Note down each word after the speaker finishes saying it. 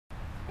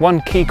One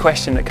key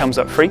question that comes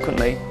up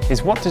frequently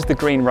is, what does the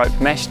green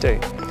rope mesh do?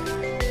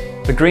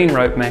 The green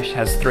rope mesh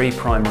has three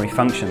primary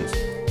functions.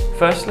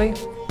 Firstly,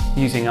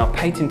 using our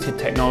patented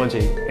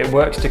technology, it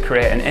works to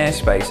create an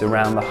airspace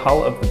around the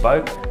hull of the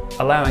boat,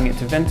 allowing it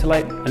to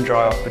ventilate and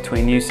dry off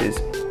between uses.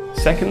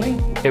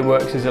 Secondly, it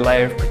works as a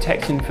layer of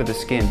protection for the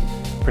skin,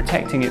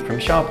 protecting it from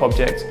sharp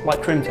objects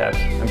like trim tabs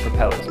and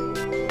propellers.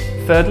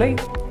 Thirdly,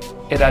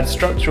 it adds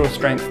structural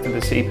strength to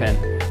the sea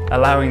pen,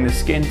 allowing the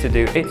skin to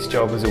do its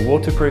job as a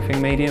waterproofing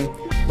medium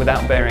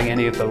without bearing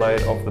any of the load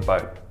of the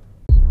boat.